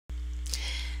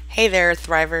Hey there,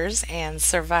 thrivers and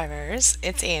survivors.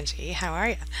 It's Angie. How are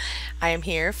you? I am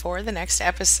here for the next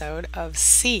episode of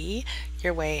See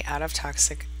Your Way Out of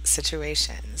Toxic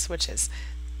Situations, which is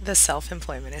the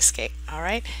self-employment escape. All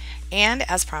right. And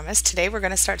as promised, today we're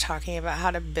going to start talking about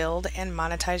how to build and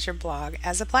monetize your blog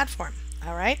as a platform.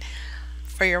 All right.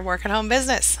 For your work at home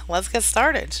business. Let's get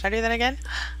started. Should I do that again?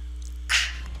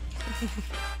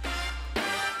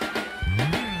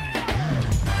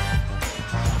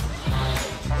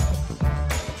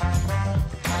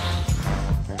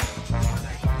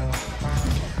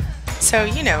 So,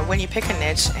 when you pick a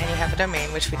niche and you have a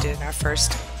domain, which we did in our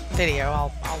first video,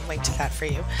 I'll link to that for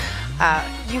you,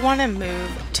 you want to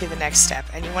move to the next step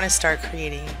and you want to start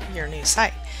creating your new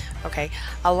site. Okay,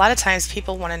 a lot of times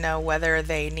people want to know whether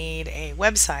they need a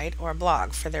website or a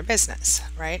blog for their business,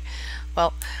 right?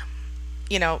 Well,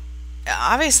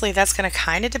 obviously that's going to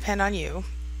kind of depend on you,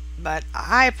 but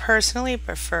I personally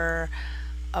prefer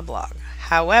a blog.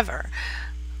 However,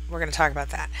 we're going to talk about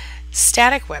that.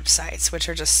 Static websites, which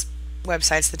are just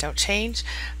websites that don't change,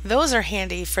 those are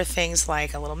handy for things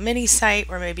like a little mini site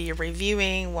where maybe you're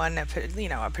reviewing a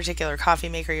particular coffee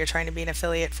maker you're trying to be an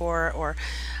affiliate for, or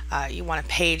you want a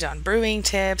page on brewing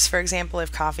tips, for example,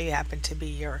 if coffee happened to be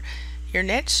your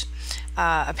niche,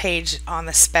 a page on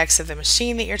the specs of the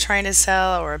machine that you're trying to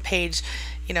sell, or a page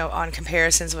on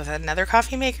comparisons with another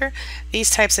coffee maker. These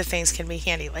types of things can be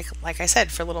handy, like I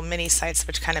said, for little mini sites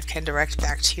which kind of can direct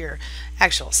back to your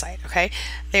actual site. Okay,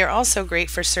 they are also great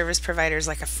for service providers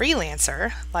like a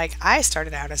freelancer. Like I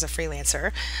started out as a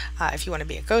freelancer. If you want to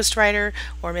be a ghostwriter,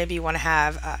 or maybe you want to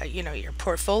have your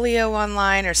portfolio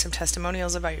online or some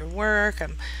testimonials about your work,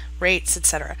 rates,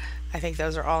 etc. I think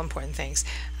those are all important things.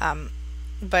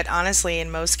 But honestly, in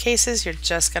most cases,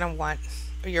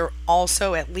 you're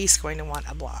also at least going to want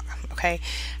a blog, okay?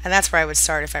 And that's where I would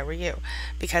start if I were you,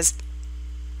 because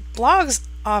blogs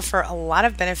offer a lot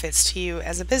of benefits to you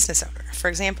as a business owner. For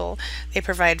example, they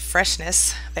provide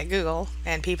freshness that Google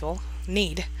and people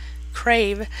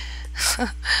crave,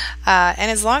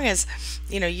 and as long as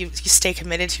you stay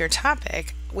committed to your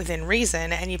topic within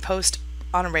reason and you post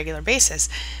on a regular basis,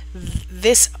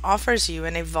 this offers you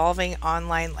an evolving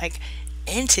online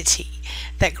entity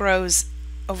that grows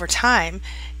over time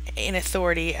in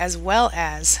authority as well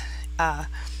as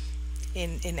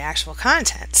in actual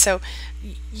content. So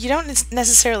you don't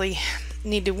necessarily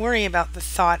need to worry about the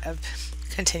thought of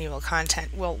continual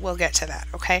content. We'll get to that,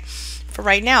 okay? For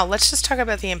right now, let's just talk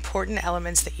about the important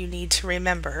elements that you need to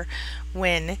remember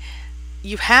when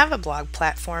you have a blog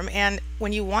platform and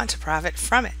when you want to profit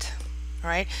from it. All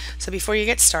right? So before you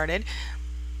get started,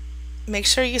 make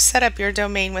sure you set up your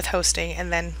domain with hosting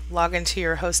and then log into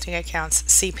your hosting account's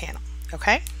cPanel,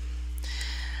 okay?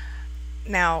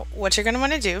 Now, what you're going to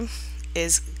want to do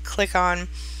is click on,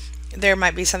 there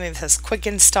might be something that says quick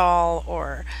install,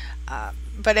 or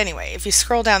but anyway, if you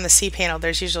scroll down the cPanel,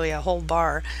 there's usually a whole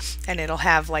bar and it'll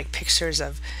have pictures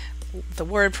of the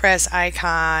WordPress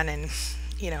icon and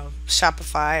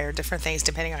Shopify or different things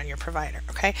depending on your provider,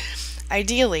 okay?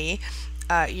 Ideally,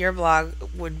 your blog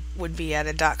would be at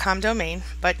a .com domain,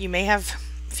 but you may have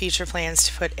future plans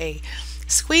to put a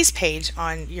squeeze page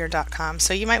on your .com,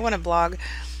 so you might want a blog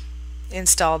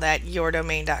installed at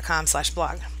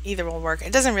yourdomain.com/blog. Either will work.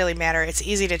 It doesn't really matter. It's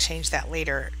easy to change that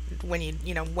later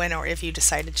when or if you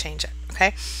decide to change it.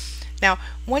 Okay. Now,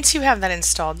 once you have that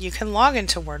installed, you can log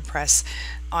into WordPress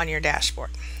on your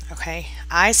dashboard. Okay,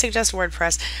 I suggest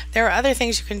WordPress. There are other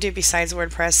things you can do besides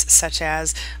WordPress, such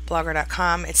as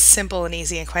blogger.com. It's simple and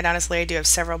easy, and quite honestly, I do have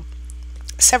several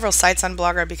sites on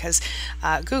Blogger because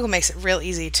Google makes it real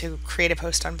easy to create a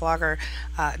post on Blogger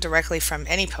directly from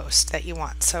any post that you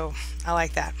want. So I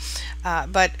like that.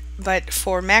 But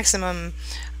for maximum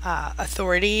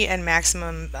authority and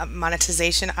maximum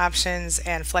monetization options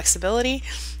and flexibility,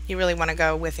 you really want to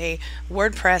go with a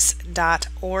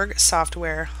WordPress.org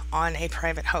software on a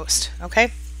private host,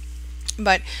 okay?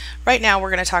 But right now we're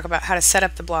going to talk about how to set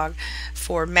up the blog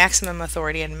for maximum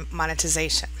authority and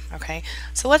monetization, okay?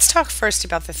 So let's talk first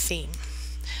about the theme.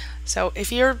 So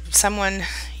if you're someone,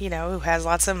 who has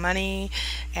lots of money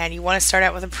and you want to start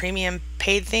out with a premium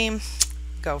paid theme,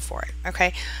 go for it,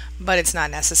 okay? But it's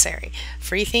not necessary.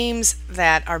 Free themes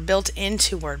that are built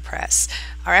into WordPress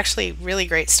are actually really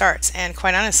great starts, and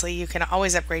quite honestly, you can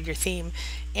always upgrade your theme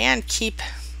and keep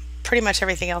pretty much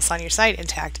everything else on your site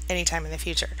intact anytime in the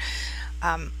future.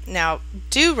 Now,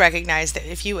 do recognize that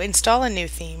if you install a new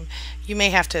theme, you may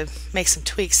have to make some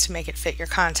tweaks to make it fit your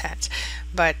content,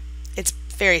 but it's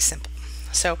very simple.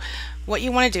 So what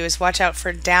you want to do is watch out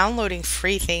for downloading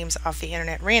free themes off the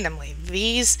internet randomly.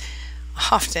 These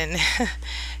often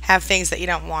have things that you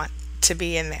don't want to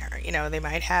be in there. You know, they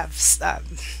might have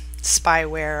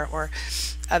spyware or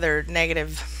other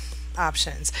negative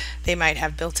options. They might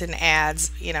have built-in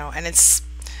ads, you know, and it's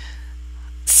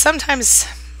sometimes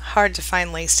hard to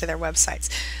find links to their websites.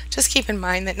 Just keep in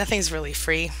mind that nothing's really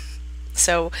free.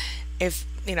 So if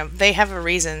you know, they have a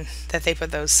reason that they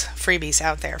put those freebies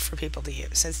out there for people to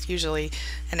use. It's usually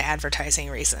an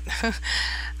advertising reason.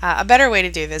 A better way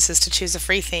to do this is to choose a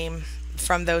free theme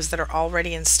from those that are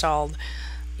already installed,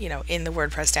 you know, in the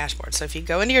WordPress dashboard. So if you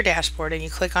go into your dashboard and you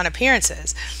click on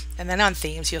appearances and then on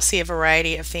themes, you'll see a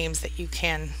variety of themes that you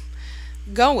can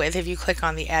go with if you click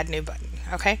on the add new button.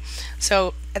 Okay,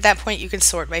 so at that point you can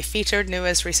sort by featured,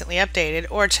 newest, recently updated,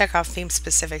 or check off theme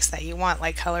specifics that you want,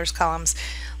 like colors, columns,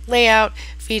 layout,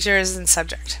 features, and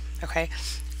subject. Okay,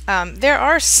 there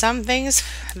are some things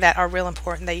that are real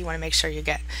important that you want to make sure you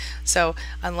get. So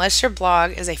unless your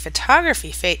blog is a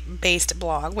photography based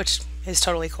blog, which is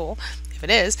totally cool if it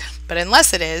is, but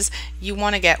unless it is, you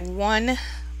want to get one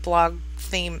blog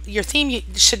theme. Your theme, you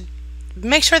should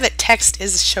make sure that text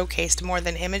is showcased more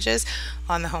than images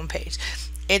on the home page.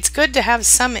 It's good to have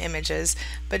some images,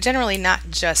 but generally not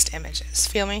just images.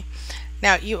 Feel me?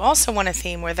 Now, you also want a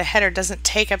theme where the header doesn't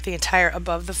take up the entire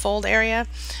above the fold area.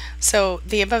 So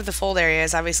the above the fold area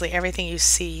is obviously everything you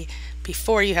see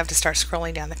before you have to start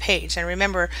scrolling down the page. And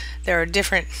remember, there are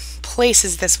different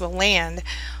places this will land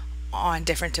on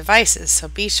different devices. So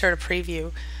be sure to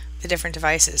preview the different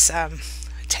devices.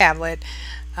 Tablet,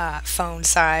 phone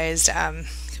sized,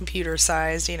 computer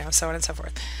sized, you know, so on and so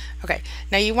forth. Okay,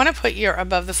 now you want to put your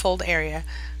above the fold area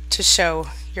to show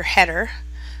your header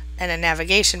and a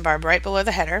navigation bar right below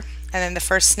the header, and then the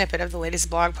first snippet of the latest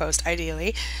blog post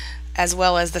ideally, as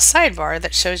well as the sidebar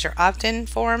that shows your opt-in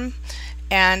form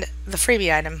and the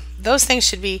freebie item. Those things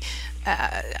should be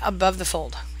above the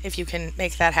fold. If you can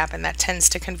make that happen, that tends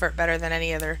to convert better than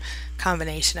any other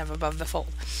combination of above the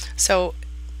fold. So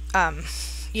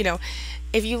you know,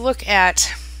 if you look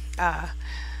at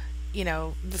you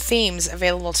know, the themes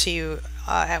available to you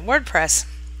at WordPress,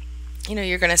 you know,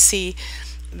 you're going to see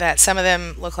that some of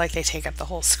them look like they take up the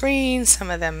whole screen,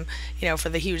 some of them, you know, for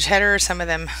the huge header, some of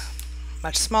them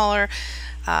much smaller.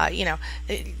 You know,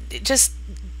 just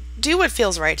do what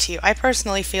feels right to you. I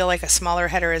personally feel like a smaller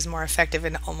header is more effective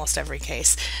in almost every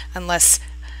case, unless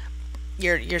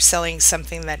you're selling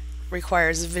something that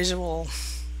requires visual,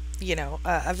 you know,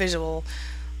 a visual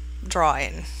draw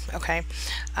in. Okay,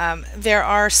 there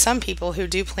are some people who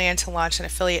do plan to launch an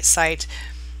affiliate site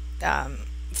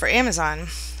for Amazon,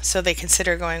 so they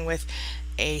consider going with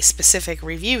a specific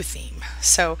review theme.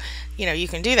 So you know, you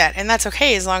can do that, and that's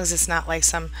okay as long as it's not like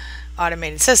some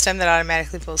automated system that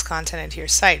automatically pulls content into your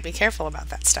site. Be careful about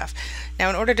that stuff.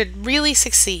 Now, in order to really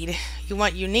succeed, you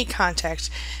want unique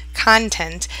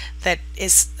content that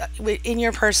is in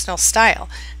your personal style,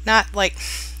 not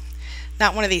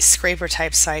one of these scraper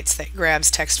type sites that grabs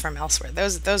text from elsewhere.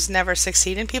 Those never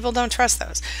succeed, and people don't trust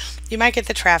those. You might get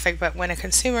the traffic, but when a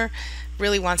consumer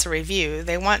really wants a review,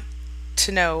 they want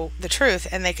to know the truth,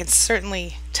 and they can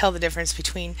certainly tell the difference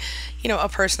between, you know, a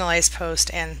personalized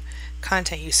post and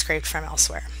content you scraped from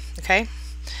elsewhere. Okay?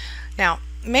 Now,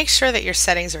 make sure that your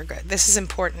settings are good. This is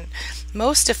important.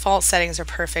 Most default settings are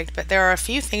perfect, but there are a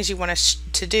few things you want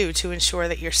to do to ensure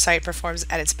that your site performs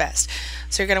at its best.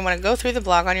 So you're going to want to go through the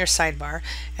blog on your sidebar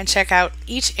and check out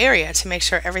each area to make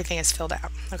sure everything is filled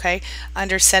out. Okay?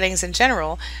 Under settings in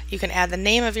general, you can add the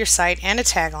name of your site and a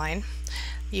tagline.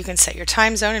 You can set your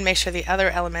time zone and make sure the other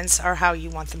elements are how you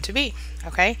want them to be.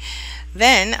 Okay?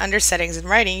 Then under settings and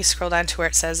writing, you scroll down to where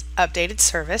it says update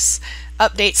services.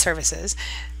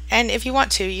 And if you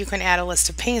want to, you can add a list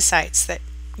of ping sites that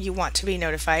you want to be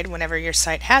notified whenever your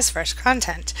site has fresh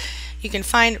content. You can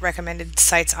find recommended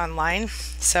sites online.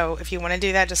 So if you want to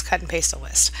do that, just cut and paste a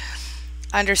list.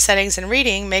 Under settings and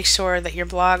reading, make sure that your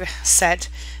blog is set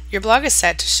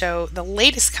to show the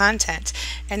latest content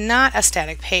and not a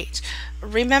static page.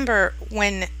 Remember,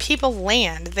 when people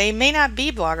land, they may not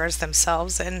be bloggers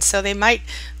themselves, and so they might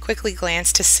quickly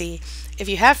glance to see if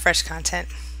you have fresh content,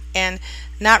 and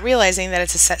not realizing that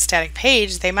it's a set static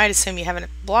page, they might assume you haven't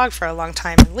blogged for a long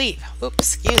time and leave.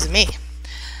 Oops, excuse me.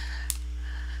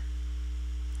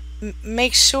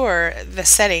 Make sure the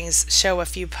settings show a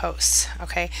few posts,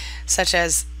 okay, such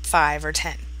as 5 or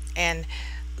 10, and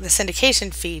the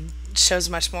syndication feed shows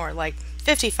much more, like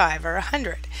 55 or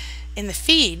 100. In the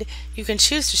feed, you can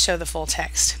choose to show the full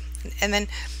text, and then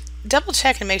double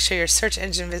check and make sure your search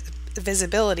engine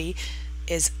visibility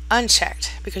is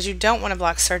unchecked, because you don't want to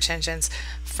block search engines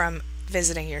from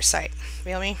visiting your site.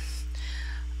 Feel me?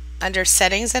 Under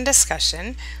settings and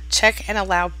discussion, check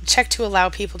to allow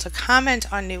people to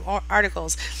comment on new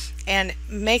articles and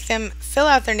make them fill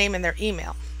out their name and their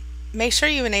email. Make sure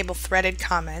you enable threaded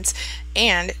comments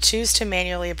and choose to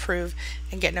manually approve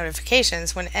and get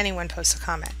notifications when anyone posts a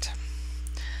comment.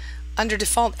 Under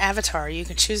default avatar, you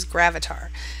can choose Gravatar.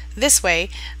 This way,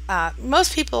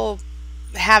 most people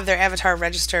have their avatar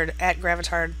registered at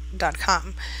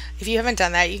gravatar.com. If you haven't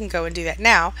done that, you can go and do that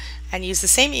now and use the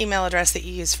same email address that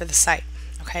you use for the site.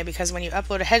 Okay, because when you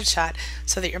upload a headshot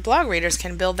so that your blog readers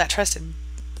can build that trusted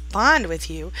bond with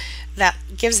you, that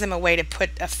gives them a way to put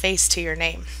a face to your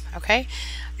name. Okay,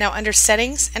 now under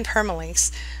settings and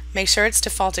permalinks, make sure it's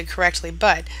defaulted correctly,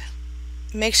 but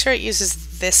make sure it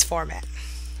uses this format.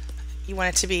 You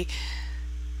want it to be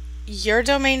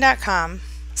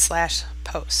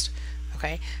yourdomain.com/post.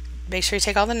 Okay, make sure you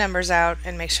take all the numbers out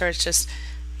and make sure it's just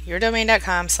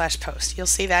yourdomain.com/post. You'll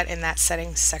see that in that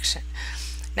settings section.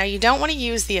 Now you don't want to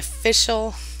use the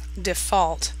official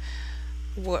default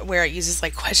where it uses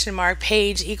like question mark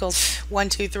page equals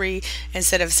 123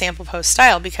 instead of sample post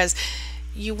style, because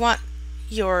you want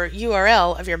your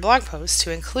URL of your blog post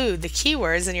to include the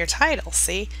keywords in your title.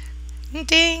 See?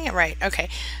 Ding! Right. Okay.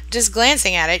 Just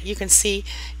glancing at it, you can see,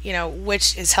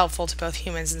 which is helpful to both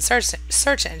humans and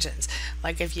search engines.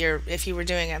 Like if you were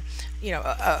doing a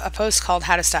post called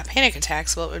 "How to Stop Panic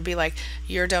Attacks," well, it would be like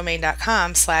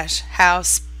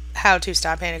yourdomain.com/how to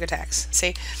stop panic attacks.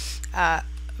 See,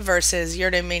 versus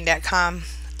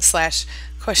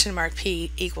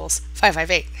yourdomain.com/?p equals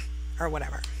 558 or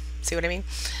whatever. See what I mean?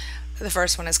 The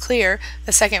first one is clear.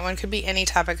 The second one could be any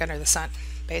topic under the sun,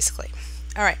 basically.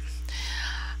 All right.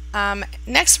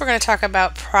 Next, we're going to talk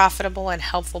about profitable and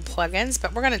helpful plugins,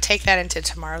 but we're going to take that into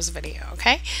tomorrow's video,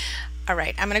 okay? All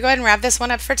right, I'm going to go ahead and wrap this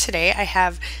one up for today. I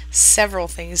have several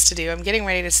things to do. I'm getting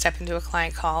ready to step into a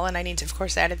client call, and I need to, of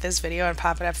course, edit this video and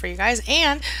pop it up for you guys.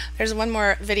 And there's one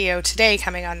more video today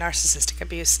coming on narcissistic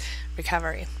abuse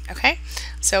recovery, okay?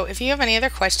 So if you have any other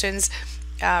questions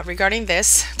regarding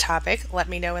this topic, let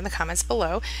me know in the comments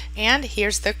below. And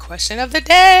here's the question of the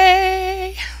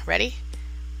day. Ready?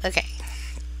 Okay.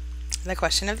 The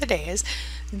question of the day is,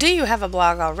 do you have a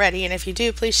blog already? And if you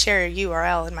do, please share your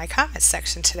URL in my comments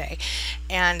section today,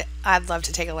 and I'd love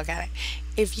to take a look at it.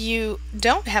 If you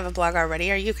don't have a blog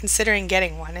already, are you considering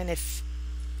getting one? And if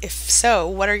so,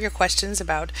 what are your questions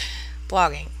about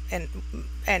blogging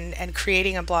and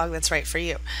creating a blog that's right for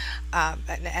you,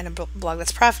 and a blog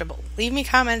that's profitable? Leave me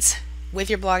comments with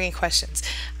your blogging questions.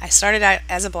 I started out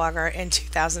as a blogger in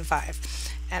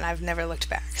 2005, and I've never looked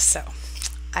back, so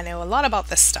I know a lot about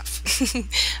this stuff.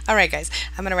 All right, guys,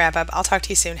 I'm going to wrap up. I'll talk to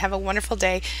you soon. Have a wonderful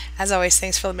day. As always,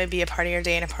 thanks for letting me be a part of your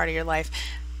day and a part of your life.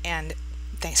 And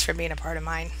thanks for being a part of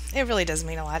mine. It really does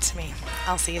mean a lot to me.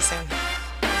 I'll see you soon.